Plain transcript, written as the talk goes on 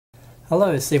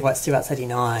Hello, Steve White,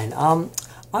 SteveWhite89.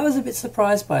 I was a bit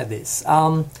surprised by this.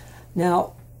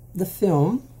 Now, the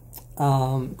film,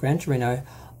 Gran Torino,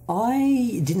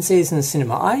 I didn't see this in the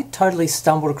cinema. I totally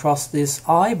stumbled across this.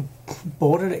 I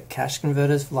bought it at Cash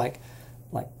Converters for like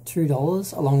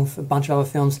 $2 along with a bunch of other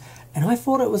films, and I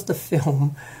thought it was the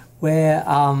film where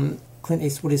Clint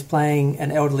Eastwood is playing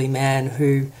an elderly man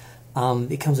who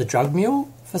becomes a drug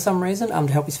mule for some reason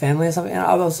to help his family or something. And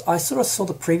I sort of saw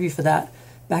the preview for that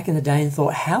back in the day and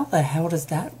thought, how the hell does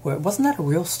that work? Wasn't that a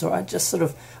real story? I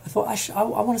thought I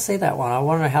want to see that one. I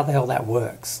want to know how the hell that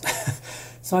works.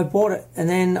 So I bought it, and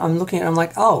then I'm looking at it, and I'm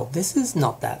like, oh, this is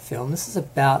not that film. This is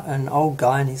about an old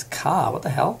guy in his car. What the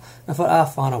hell? And I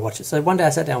thought, fine, I'll watch it. So one day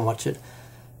I sat down and watched it,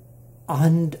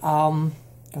 and God,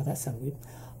 that sounded weird.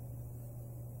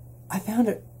 I found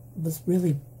it was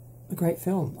really a great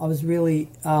film. I was really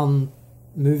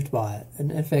moved by it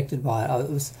and affected by it. I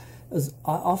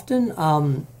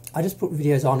just put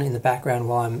videos on in the background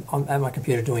while I'm at my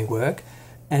computer doing work,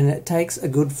 and it takes a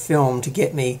good film to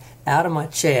get me out of my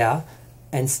chair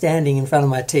and standing in front of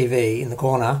my TV in the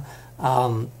corner,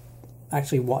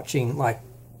 actually watching like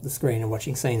the screen and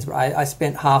watching scenes. But I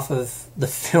spent half of the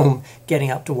film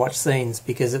getting up to watch scenes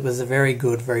because it was a very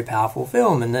good, very powerful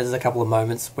film, and there's a couple of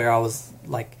moments where I was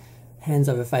like hands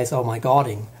over face, oh my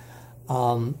godding.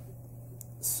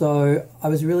 So I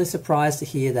was really surprised to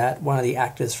hear that one of the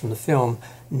actors from the film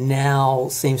now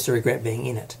seems to regret being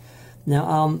in it.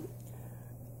 Now,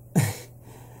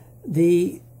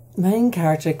 the main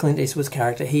character, Clint Eastwood's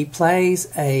character, he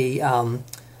plays a,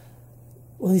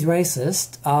 well, he's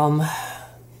racist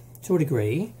to a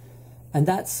degree, and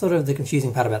that's sort of the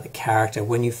confusing part about the character.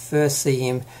 When you first see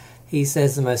him, he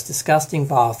says the most disgusting,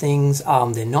 vile things.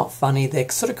 They're not funny.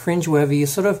 They're sort of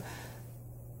cringeworthy.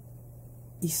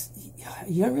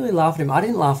 You don't really laugh at him. I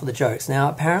didn't laugh at the jokes. Now,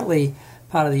 apparently,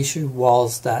 part of the issue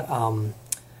was that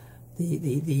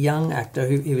the young actor,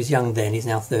 he was young then, he's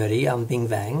now 30,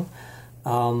 Vang,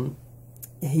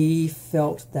 he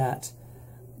felt that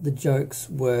the jokes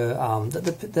were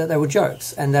that they were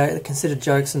jokes, and they considered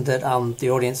jokes, and that the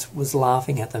audience was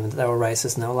laughing at them, and that they were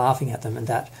racist, and they were laughing at them, and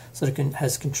that sort of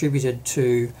has contributed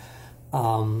to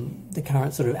the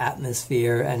current sort of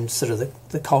atmosphere and sort of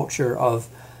the culture of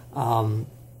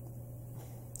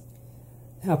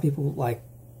how people like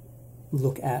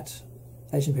look at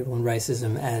Asian people and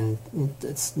racism, and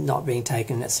it's not being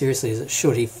taken as seriously as it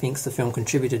should. He thinks the film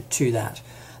contributed to that.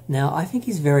 Now, I think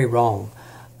he's very wrong.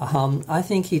 I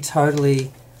think he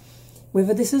totally...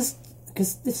 Whether this is...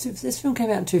 Because this film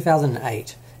came out in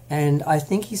 2008, and I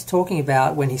think he's talking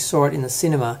about when he saw it in the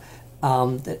cinema,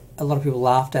 that a lot of people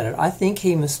laughed at it. I think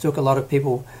he mistook a lot of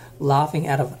people laughing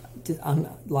out of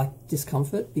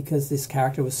discomfort because this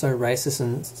character was so racist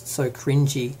and so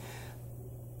cringy.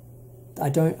 I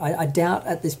doubt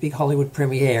at this big Hollywood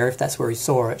premiere, if that's where he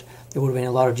saw it, there would have been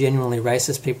a lot of genuinely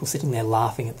racist people sitting there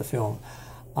laughing at the film.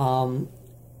 I'm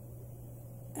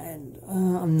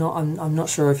not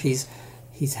sure if he's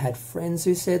had friends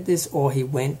who said this, or he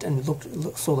went and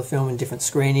saw the film in different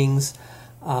screenings.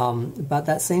 But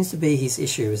that seems to be his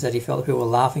issue, is that he felt that people were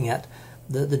laughing at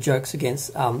the jokes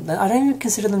against... I don't even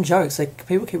consider them jokes.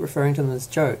 People keep referring to them as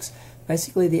jokes.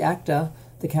 Basically, the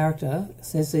character,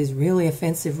 says these really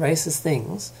offensive, racist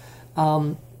things,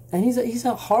 and he's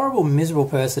a horrible, miserable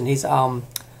person. He's a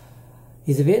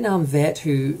Vietnam vet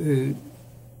who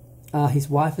his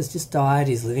wife has just died.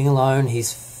 He's living alone.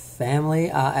 His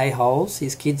family are a-holes.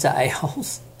 His kids are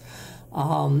a-holes.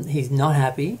 He's not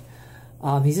happy.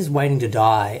 He's just waiting to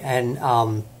die, and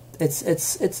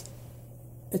it's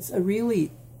a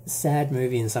really sad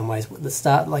movie in some ways. The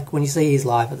start, like when you see his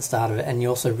life at the start of it, and you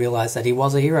also realise that he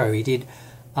was a hero. He did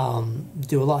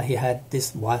do a lot. He had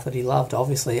this wife that he loved,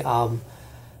 obviously, and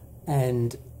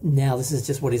now this is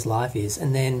just what his life is.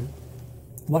 And then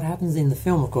what happens in the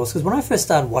film, of course, because when I first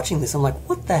started watching this, I'm like,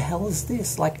 what the hell is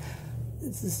this? Like,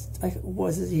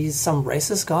 he's some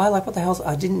racist guy? Like, what the hell?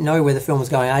 I didn't know where the film was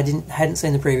going. Hadn't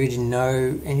seen the preview, didn't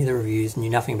know any of the reviews, knew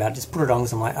nothing about it. Just put it on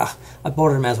because I'm like, I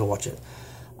bought it, I may as well watch it.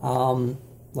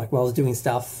 Like while I was doing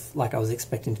stuff, like I was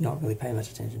expecting to not really pay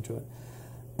much attention to it.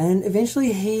 And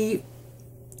eventually he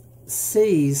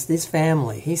sees this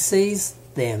family. He sees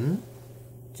them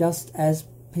just as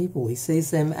people. He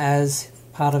sees them as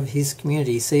part of his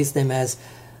community. He sees them as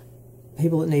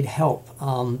people that need help.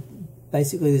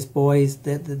 Basically, this boy,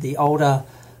 the older,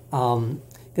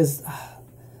 because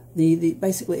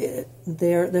basically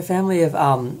they're family of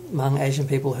Hmong Asian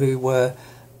people who were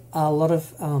a lot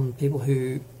of people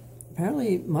who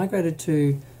apparently migrated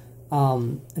to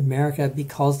America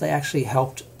because they actually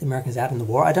helped the Americans out in the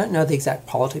war. I don't know the exact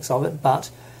politics of it, but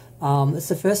It's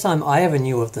the first time I ever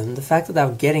knew of them. The fact that they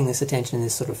were getting this attention in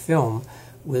this sort of film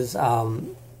was, I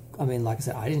mean, like I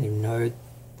said, I didn't even know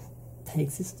they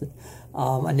existed.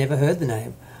 I never heard the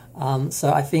name.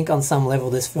 So I think on some level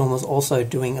this film was also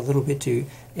doing a little bit to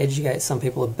educate some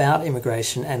people about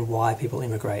immigration and why people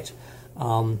immigrate.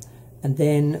 And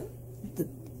then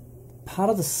part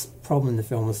of the problem in the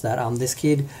film was that this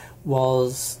kid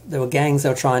there were gangs that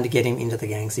were trying to get him into the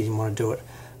gangs. He didn't want to do it.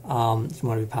 He didn't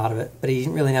want to be part of it. But he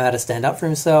didn't really know how to stand up for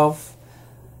himself.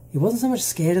 He wasn't so much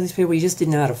scared of these people, he just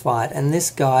didn't know how to fight. And this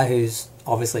guy, who's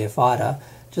obviously a fighter,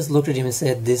 just looked at him and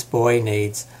said, this boy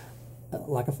needs,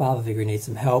 like a father figure, he needs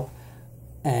some help.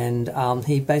 And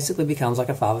he basically becomes like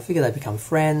a father figure. They become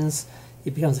friends. He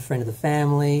becomes a friend of the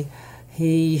family.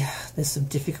 There's some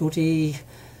difficulty.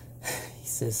 He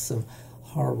says some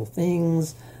horrible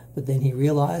things, but then he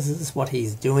realizes what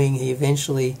he's doing. He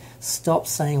eventually stops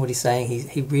saying what he's saying.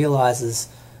 He realizes,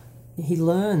 he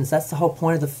learns. That's the whole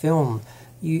point of the film.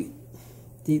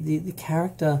 The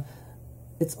character,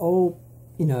 it's all,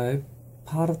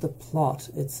 part of the plot.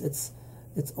 It's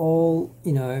all,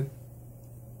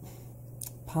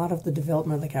 part of the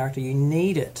development of the character. You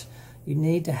need it. You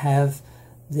need to have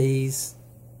this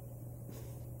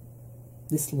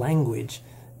language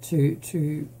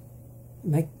to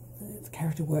make the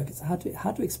character work. It's hard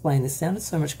to explain. This sounded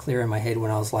so much clearer in my head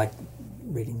when I was like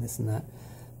reading this and that.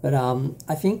 But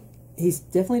I think he's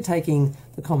definitely taking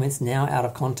the comments now out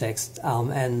of context,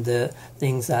 and the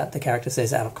things that the character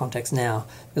says out of context now.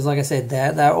 Because like I said,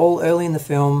 they're all early in the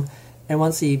film, and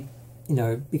once he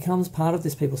becomes part of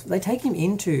this people's, they take him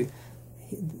into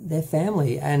their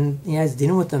family, and he has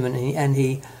dinner with them, and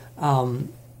he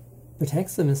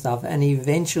protects them and stuff, and he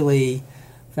eventually,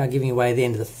 without giving away the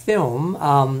end of the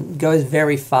film, goes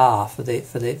very far for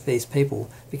these people,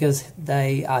 because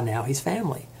they are now his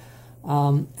family.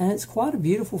 And it's quite a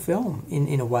beautiful film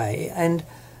in a way, and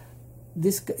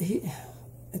it's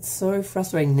so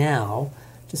frustrating now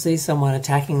to see someone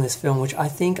attacking this film, which I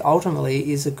think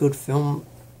ultimately is a good film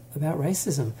about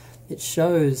racism. It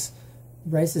shows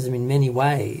racism in many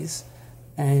ways,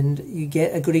 and you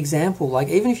get a good example. Like,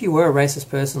 even if you were a racist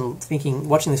person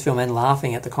watching this film and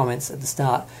laughing at the comments at the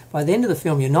start, by the end of the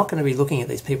film you're not going to be looking at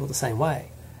these people the same way.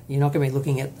 You're not going to be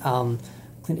looking at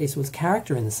Clint Eastwood's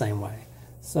character in the same way.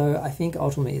 So I think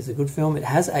ultimately it's a good film. It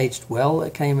has aged well.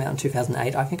 It came out in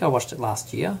 2008. I think I watched it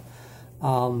last year.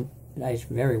 It aged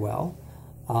very well.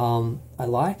 I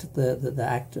liked the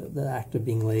actor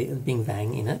Bing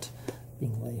Vang in it.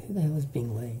 Bing Lee. Who the hell is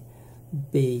Bing Lee?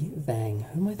 B. Vang.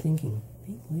 Who am I thinking?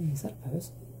 Bing Lee. Is that a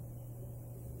person?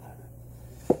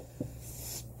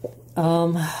 I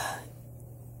don't know.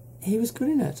 He was good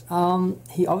in it.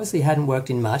 He obviously hadn't worked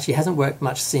in much. He hasn't worked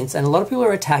much since. And a lot of people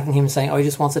are attacking him, saying, oh, he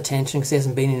just wants attention because he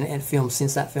hasn't been in a film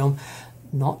since that film.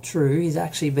 Not true. He's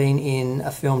actually been in a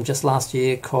film just last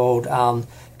year called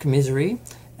Commisery.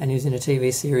 And he was in a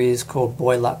TV series called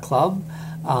Boy Luck Club.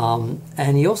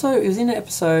 And he was in an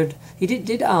episode, he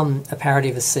did a parody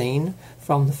of a scene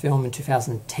from the film in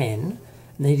 2010. And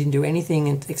then he didn't do anything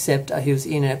except he was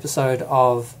in an episode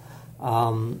of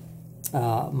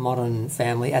Modern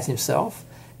Family as himself.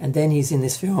 And then he's in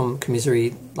this film,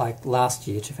 Commisery, like last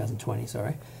year, 2020,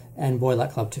 sorry. And Boy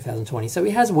Luck Club 2020. So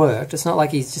he has worked. It's not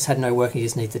like he's just had no work, he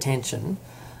just needs attention.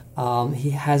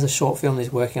 He has a short film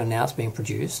he's working on now, it's being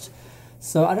produced.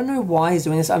 So I don't know why he's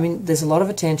doing this. I mean, there's a lot of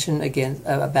attention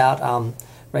about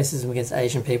racism against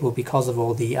Asian people because of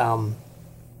all the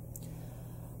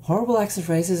horrible acts of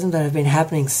racism that have been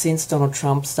happening since Donald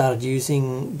Trump started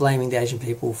blaming the Asian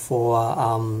people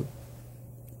for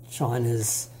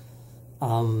China's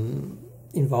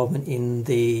involvement in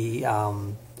the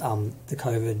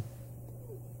COVID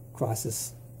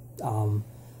crisis,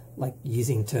 like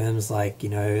using terms like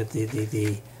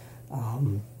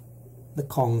the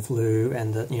Kong flu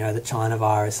and the China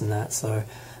virus and that. So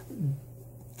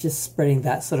just spreading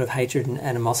that sort of hatred and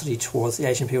animosity towards the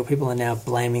Asian people. People are now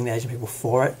blaming the Asian people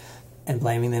for it and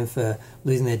blaming them for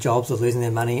losing their jobs or losing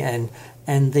their money.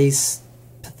 And these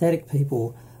pathetic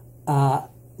people are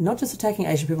not just attacking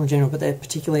Asian people in general, but they're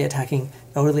particularly attacking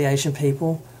elderly Asian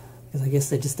people, because I guess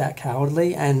they're just that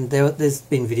cowardly. And there's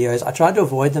been videos. I tried to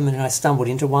avoid them, and I stumbled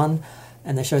into one,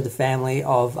 and they showed the family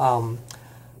of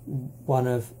one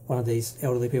of these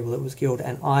elderly people that was killed,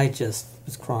 and I just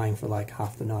was crying for like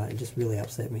half the night. It just really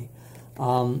upset me.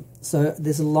 So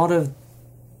there's a lot of,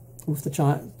 with the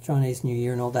Chinese New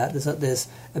Year and all that, there's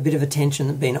a bit of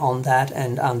attention been on that,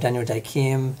 and Daniel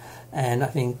Day-Kim, and I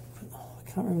think,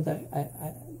 I can't remember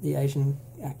the Asian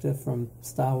actor from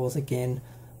Star Wars again,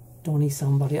 Donnie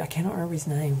somebody, I cannot remember his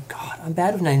name. God, I'm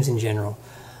bad with names in general.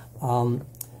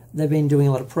 they've been doing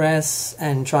a lot of press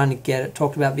and trying to get it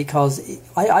talked about, because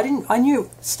I knew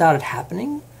it started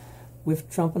happening with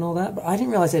Trump and all that, but I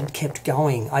didn't realize it kept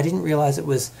going. I didn't realize it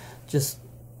was just,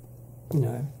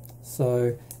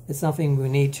 so it's something we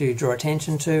need to draw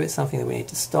attention to. It's something that we need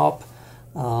to stop.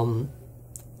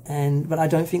 But I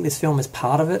don't think this film is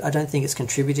part of it. I don't think it's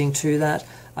contributing to that.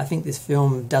 I think this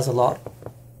film does a lot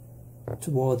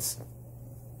towards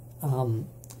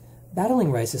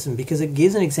battling racism, because it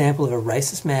gives an example of a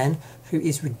racist man who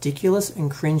is ridiculous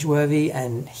and cringeworthy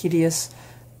and hideous,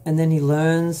 and then he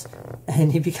learns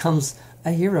and he becomes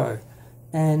a hero.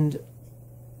 And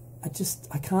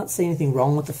I can't see anything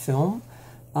wrong with the film.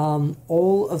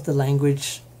 All of the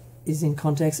language is in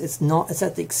context. It's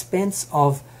at the expense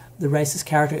of the racist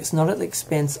character. It's not at the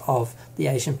expense of the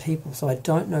Asian people. So I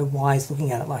don't know why he's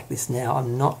looking at it like this now.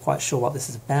 I'm not quite sure what this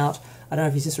is about. I don't know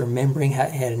if he's just remembering how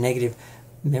he had a negative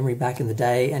memory back in the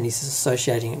day and he's just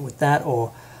associating it with that,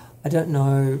 or I don't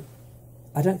know.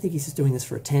 I don't think he's just doing this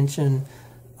for attention.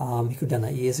 He could have done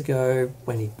that years ago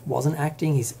when he wasn't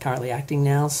acting. He's currently acting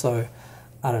now, so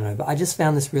I don't know. But I just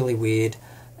found this really weird,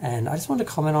 and I just wanted to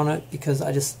comment on it because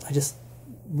I just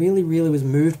really, really was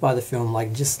moved by the film,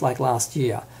 just like last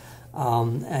year.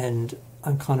 And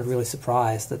I'm kind of really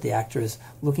surprised that the actor is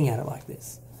looking at it like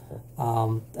this.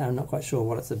 And I'm not quite sure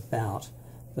what it's about,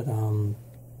 but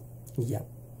yeah.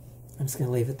 I'm just going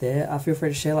to leave it there. Feel free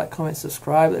to share, like, comment,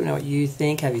 subscribe. Let me know what you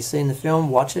think. Have you seen the film?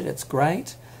 Watch it. It's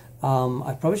great.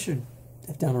 I probably should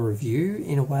have done a review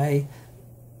in a way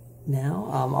now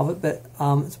of it, but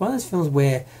it's one of those films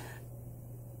where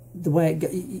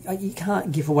you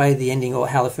can't give away the ending or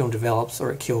how the film develops,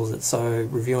 or it kills it. So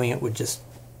reviewing it would just,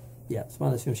 it's one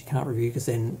of those films you can't review because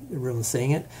then everyone's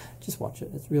seeing it. Just watch it.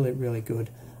 It's really, really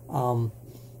good.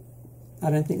 I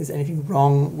don't think there's anything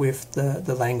wrong with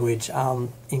the language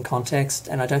in context,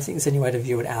 and I don't think there's any way to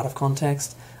view it out of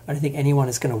context. I don't think anyone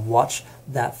is going to watch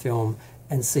that film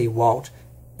and see Walt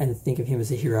and think of him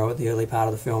as a hero at the early part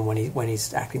of the film when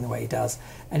he's acting the way he does.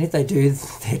 And if they do,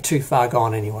 they're too far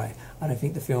gone anyway. I don't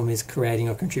think the film is creating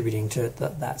or contributing to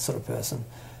that sort of person.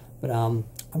 But I'm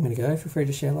going to go. Feel free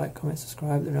to share, like, comment,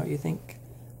 subscribe. Let me know what you think.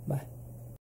 Bye.